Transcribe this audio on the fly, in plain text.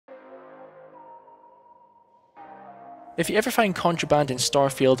If you ever find contraband in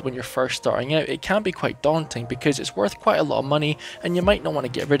Starfield when you're first starting out, it can be quite daunting because it's worth quite a lot of money and you might not want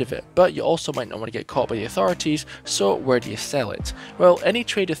to get rid of it, but you also might not want to get caught by the authorities, so where do you sell it? Well, any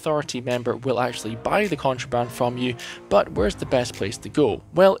trade authority member will actually buy the contraband from you, but where's the best place to go?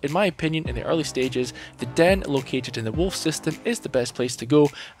 Well, in my opinion, in the early stages, the den located in the Wolf system is the best place to go,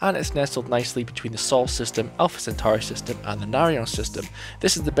 and it's nestled nicely between the Sol system, Alpha Centauri system and the Narion system.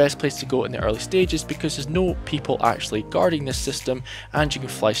 This is the best place to go in the early stages because there's no people actually guarding this system and you can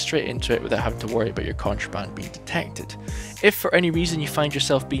fly straight into it without having to worry about your contraband being detected. If for any reason you find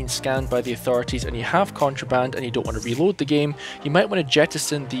yourself being scanned by the authorities and you have contraband and you don't want to reload the game, you might want to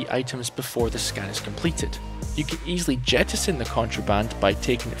jettison the items before the scan is completed. You can easily jettison the contraband by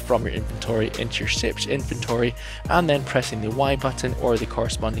taking it from your inventory into your ship's inventory and then pressing the Y button or the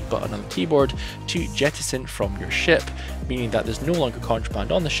corresponding button on the keyboard to jettison from your ship, meaning that there's no longer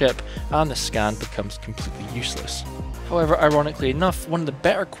contraband on the ship and the scan becomes completely useless. However, ironically enough, one of the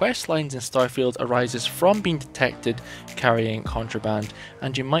better quest lines in Starfield arises from being detected carrying contraband,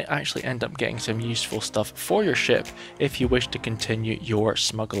 and you might actually end up getting some useful stuff for your ship if you wish to continue your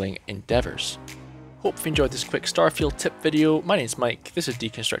smuggling endeavours. Hope you enjoyed this quick Starfield tip video. My name's Mike, this is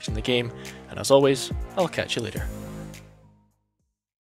Deconstructing the Game, and as always, I'll catch you later.